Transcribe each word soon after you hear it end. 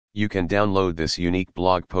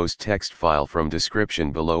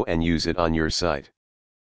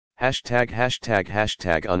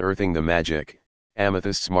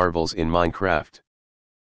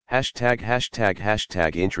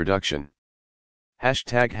Introduction.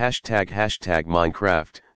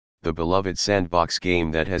 Minecraft, the beloved sandbox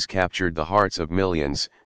game that has captured the hearts of millions,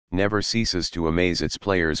 never ceases to amaze its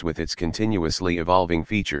players with its continuously evolving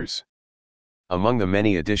features. Among the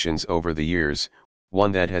many additions over the years,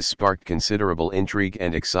 one that has sparked considerable intrigue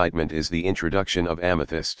and excitement is the introduction of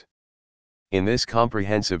Amethyst. In this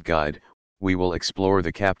comprehensive guide, we will explore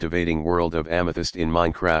the captivating world of Amethyst in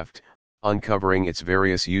Minecraft, uncovering its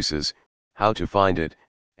various uses, how to find it,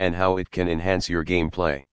 and how it can enhance your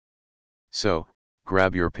gameplay. So,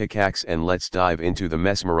 grab your pickaxe and let's dive into the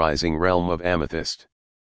mesmerizing realm of Amethyst.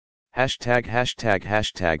 1.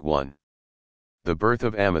 The birth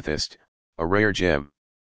of Amethyst, a rare gem.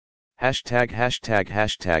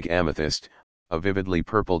 Amethyst, a vividly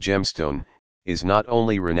purple gemstone, is not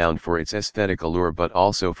only renowned for its aesthetic allure but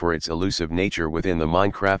also for its elusive nature within the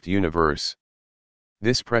Minecraft universe.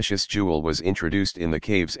 This precious jewel was introduced in the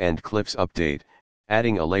Caves and Cliffs update,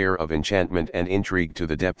 adding a layer of enchantment and intrigue to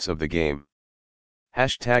the depths of the game. How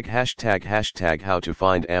to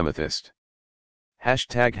find Amethyst.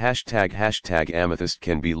 Amethyst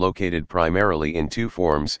can be located primarily in two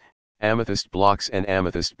forms, amethyst blocks and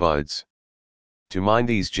amethyst buds. To mine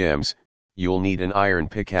these gems, you'll need an iron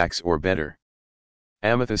pickaxe or better.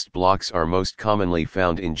 Amethyst blocks are most commonly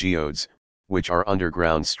found in geodes, which are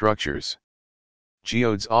underground structures.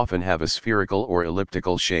 Geodes often have a spherical or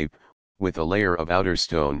elliptical shape, with a layer of outer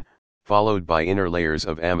stone, followed by inner layers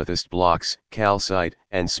of amethyst blocks, calcite,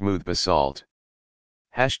 and smooth basalt.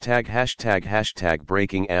 Breaking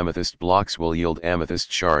amethyst blocks will yield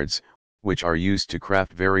amethyst shards, which are used to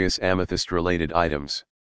craft various amethyst-related items.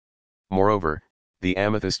 Moreover, the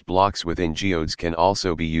amethyst blocks within geodes can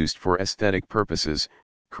also be used for aesthetic purposes,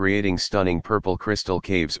 creating stunning purple crystal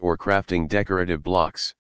caves or crafting decorative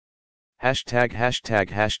blocks.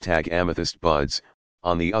 Amethyst buds,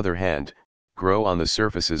 on the other hand, grow on the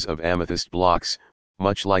surfaces of amethyst blocks,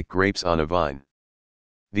 much like grapes on a vine.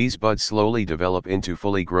 These buds slowly develop into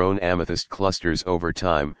fully grown amethyst clusters over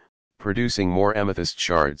time, producing more amethyst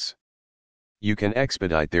shards. You can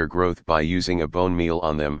expedite their growth by using a bone meal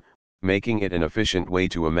on them, making it an efficient way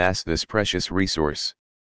to amass this precious resource.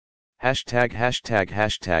 2.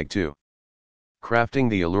 Crafting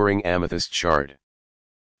the alluring amethyst shard.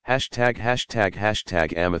 Amethyst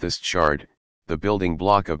shard, the building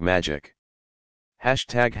block of magic.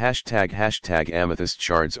 Amethyst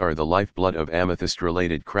shards are the lifeblood of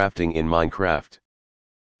amethyst-related crafting in Minecraft.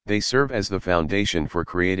 They serve as the foundation for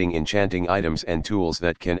creating enchanting items and tools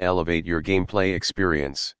that can elevate your gameplay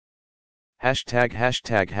experience.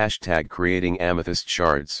 Creating amethyst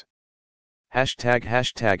shards.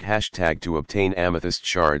 To obtain amethyst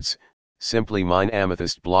shards, simply mine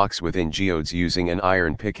amethyst blocks within geodes using an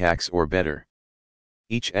iron pickaxe or better.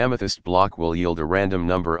 Each amethyst block will yield a random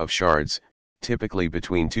number of shards, typically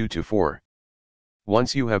between 2 to 4.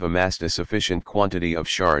 Once you have amassed a sufficient quantity of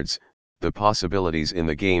shards, the possibilities in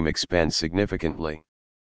the game expand significantly.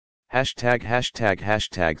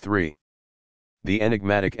 3. The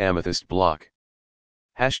enigmatic amethyst block.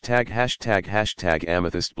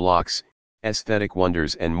 Amethyst blocks, aesthetic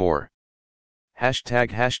wonders and more.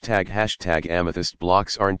 Amethyst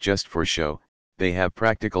blocks aren't just for show, they have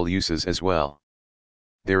practical uses as well.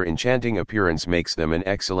 Their enchanting appearance makes them an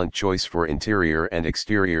excellent choice for interior and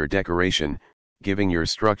exterior decoration, giving your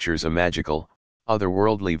structures a magical,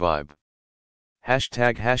 otherworldly vibe.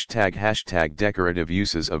 Decorative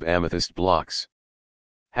uses of amethyst blocks.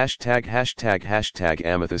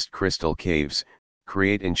 Amethyst crystal caves,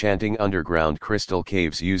 create enchanting underground crystal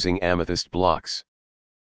caves using amethyst blocks.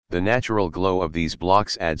 The natural glow of these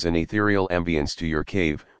blocks adds an ethereal ambience to your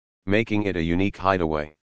cave, making it a unique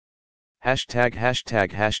hideaway.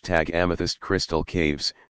 Amethyst crystal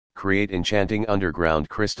caves, create enchanting underground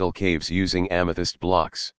crystal caves using amethyst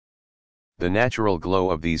blocks. The natural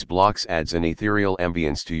glow of these blocks adds an ethereal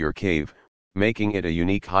ambience to your cave, making it a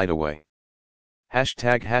unique hideaway.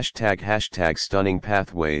 Stunning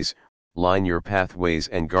pathways, line your pathways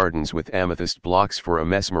and gardens with amethyst blocks for a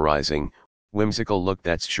mesmerizing, whimsical look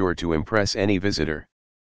that's sure to impress any visitor.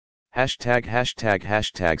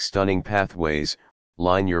 Stunning pathways,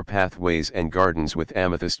 line your pathways and gardens with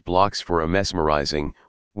amethyst blocks for a mesmerizing,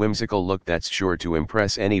 whimsical look that's sure to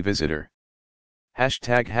impress any visitor.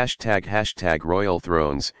 Royal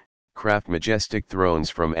thrones, craft majestic thrones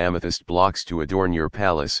from amethyst blocks to adorn your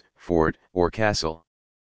palace, fort, or castle.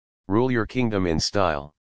 Rule your kingdom in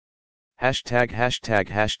style.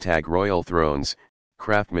 Royal thrones,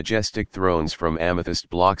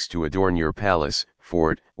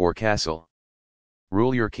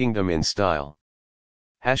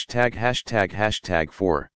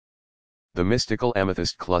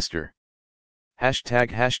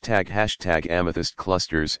 hashtag amethyst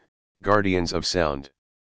clusters, guardians of sound.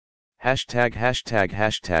 Hashtag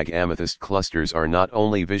amethyst clusters are not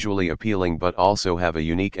only visually appealing but also have a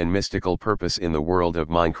unique and mystical purpose in the world of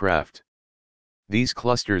Minecraft. These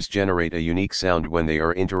clusters generate a unique sound when they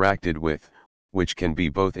are interacted with, which can be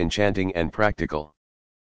both enchanting and practical.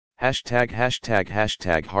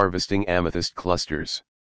 Hashtag harvesting amethyst clusters.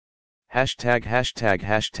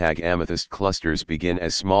 Hashtag amethyst clusters begin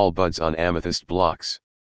as small buds on amethyst blocks.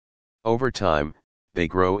 Over time, they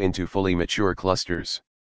grow into fully mature clusters.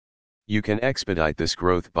 You can expedite this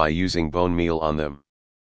growth by using bone meal on them.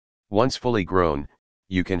 Once fully grown,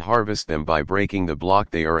 you can harvest them by breaking the block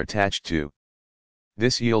they are attached to.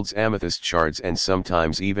 This yields amethyst shards and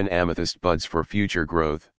sometimes even amethyst buds for future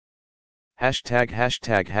growth.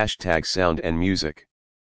 Hashtag sound and music.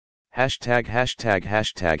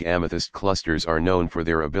 Hashtag amethyst clusters are known for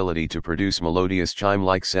their ability to produce melodious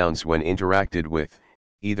chime-like sounds when interacted with,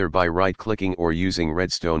 either by right-clicking or using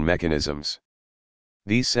redstone mechanisms.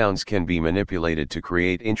 These sounds can be manipulated to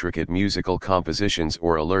create intricate musical compositions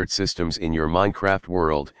or alert systems in your Minecraft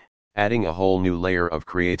world, adding a whole new layer of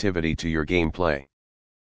creativity to your gameplay.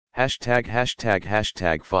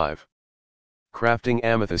 Hashtag 5. Crafting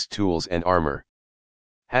amethyst tools and armor.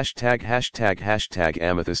 Hashtag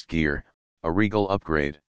amethyst gear, a regal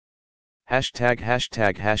upgrade.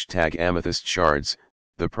 Hashtag amethyst shards,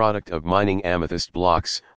 the product of mining amethyst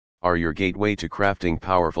blocks, are your gateway to crafting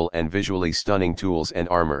powerful and visually stunning tools and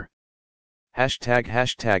armor. Hashtag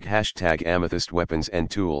amethyst weapons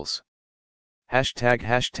and tools.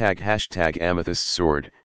 Hashtag amethyst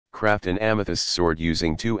sword, craft an amethyst sword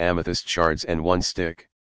using 2 amethyst shards and 1 stick.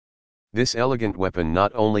 This elegant weapon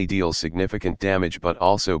not only deals significant damage but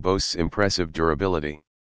also boasts impressive durability.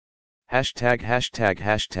 Hashtag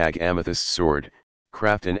amethyst sword,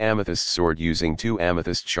 craft an amethyst sword using 2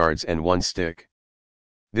 amethyst shards and 1 stick.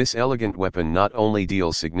 This elegant weapon not only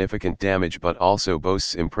deals significant damage but also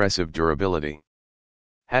boasts impressive durability.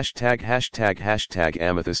 Hashtag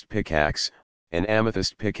amethyst pickaxe, an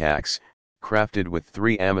amethyst pickaxe, crafted with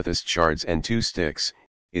 3 amethyst shards and 2 sticks,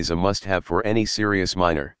 is a must-have for any serious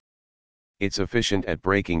miner. It's efficient at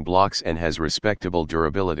breaking blocks and has respectable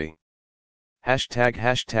durability. Hashtag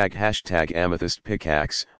amethyst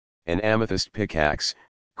pickaxe, an amethyst pickaxe,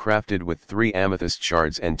 crafted with 3 amethyst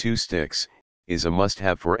shards and 2 sticks, is a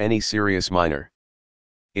must-have for any serious miner.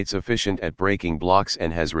 It's efficient at breaking blocks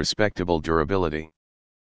and has respectable durability.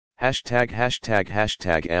 Hashtag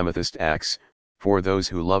amethyst axe, for those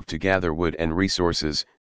who love to gather wood and resources,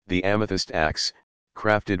 the amethyst axe,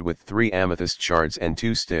 crafted with 3 amethyst shards and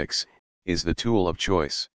 2 sticks, is the tool of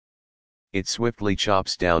choice. It swiftly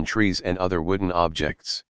chops down trees and other wooden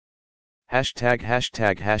objects. Hashtag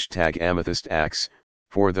amethyst axe,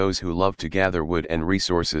 for those who love to gather wood and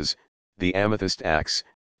resources, the amethyst axe,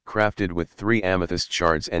 crafted with 3 amethyst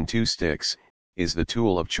shards and 2 sticks, is the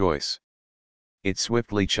tool of choice. It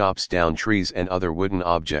swiftly chops down trees and other wooden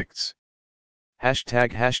objects.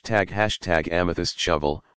 Hashtag amethyst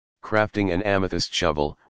shovel, crafting an amethyst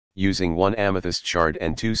shovel, using 1 amethyst shard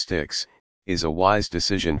and 2 sticks, is a wise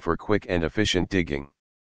decision for quick and efficient digging.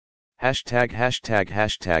 Hashtag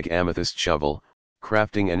amethyst shovel,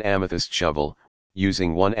 crafting an amethyst shovel,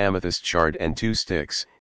 using 1 amethyst shard and 2 sticks,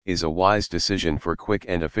 is a wise decision for quick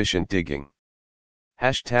and efficient digging.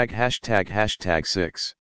 Hashtag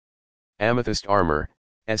 6. Amethyst armor,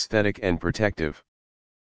 aesthetic and protective.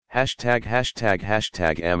 Hashtag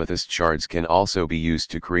amethyst shards can also be used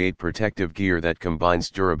to create protective gear that combines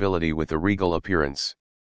durability with a regal appearance.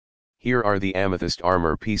 Here are the amethyst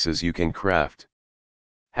armor pieces you can craft.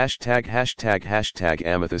 Hashtag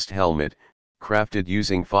amethyst helmet, crafted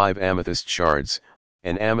using 5 amethyst shards.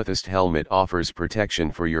 An amethyst helmet offers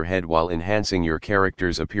protection for your head while enhancing your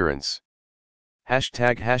character's appearance.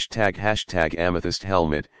 Hashtag amethyst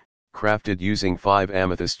helmet, crafted using 5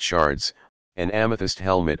 amethyst shards. An amethyst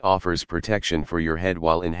helmet offers protection for your head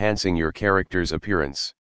while enhancing your character's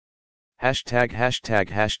appearance. Hashtag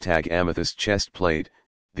amethyst chest plate,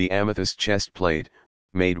 the amethyst chest plate,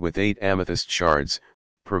 made with 8 amethyst shards,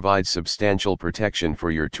 provides substantial protection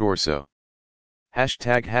for your torso.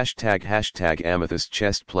 Hashtag amethyst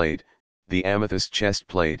chest plate, the amethyst chest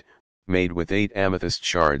plate, made with 8 amethyst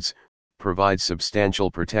shards, provides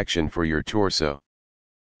substantial protection for your torso.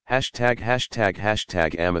 Hashtag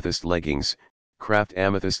amethyst leggings, craft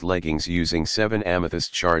amethyst leggings using 7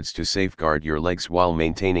 amethyst shards to safeguard your legs while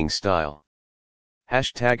maintaining style.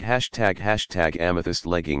 Hashtag amethyst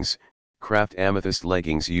leggings. Craft amethyst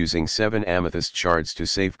leggings using 7 amethyst shards to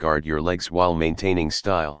safeguard your legs while maintaining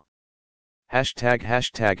style. Hashtag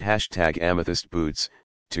amethyst boots.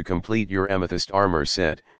 To complete your amethyst armor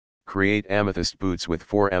set, create amethyst boots with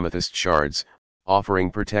 4 amethyst shards,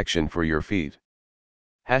 offering protection for your feet.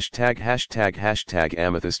 Hashtag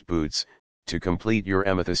amethyst boots. To complete your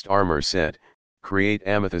amethyst armor set, create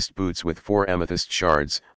amethyst boots with 4 amethyst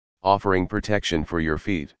shards, offering protection for your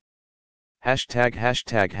feet. Hashtag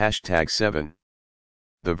 7.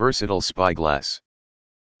 The versatile spyglass.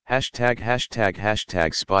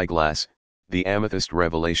 Hashtag spyglass, the amethyst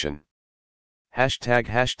revelation.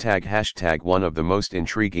 Hashtag one of the most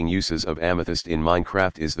intriguing uses of amethyst in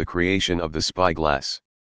Minecraft is the creation of the spyglass.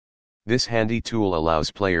 This handy tool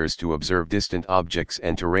allows players to observe distant objects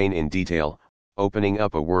and terrain in detail, opening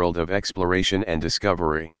up a world of exploration and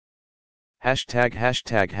discovery. Hashtag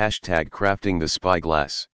crafting the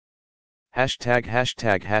spyglass.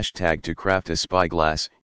 Hashtag to craft a spyglass,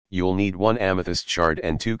 you'll need 1 amethyst shard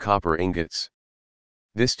and 2 copper ingots.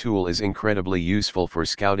 This tool is incredibly useful for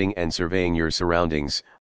scouting and surveying your surroundings,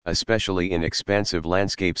 especially in expansive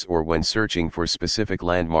landscapes or when searching for specific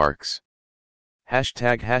landmarks.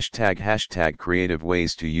 Hashtag creative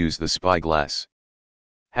ways to use the spyglass.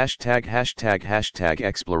 Hashtag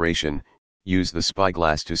exploration. Use the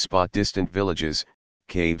spyglass to spot distant villages,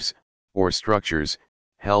 caves, or structures,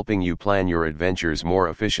 helping you plan your adventures more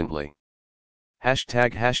efficiently.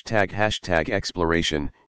 Hashtag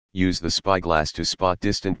exploration. Use the spyglass to spot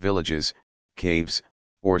distant villages, caves,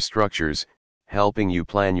 or structures, helping you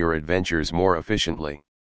plan your adventures more efficiently.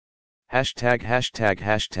 Hashtag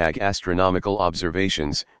astronomical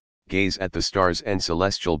observations. Gaze at the stars and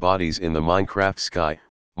celestial bodies in the Minecraft sky,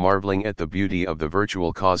 marveling at the beauty of the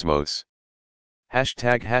virtual cosmos.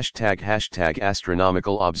 Hashtag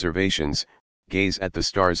astronomical observations. Gaze at the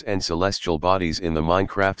stars and celestial bodies in the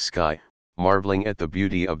Minecraft sky, marveling at the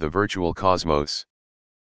beauty of the virtual cosmos.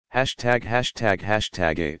 Hashtag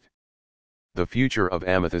 8. The future of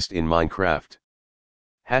amethyst in Minecraft.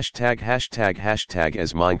 Hashtag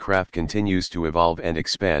as Minecraft continues to evolve and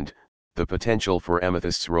expand, the potential for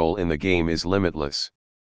amethyst's role in the game is limitless.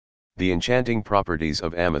 The enchanting properties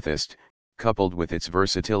of amethyst, coupled with its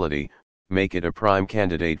versatility, make it a prime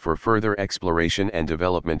candidate for further exploration and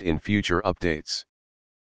development in future updates.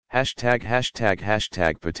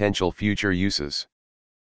 Hashtag potential future uses.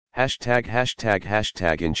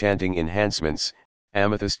 Hashtag enchanting enhancements.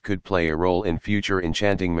 Amethyst could play a role in future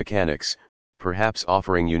enchanting mechanics, perhaps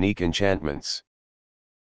offering unique enchantments.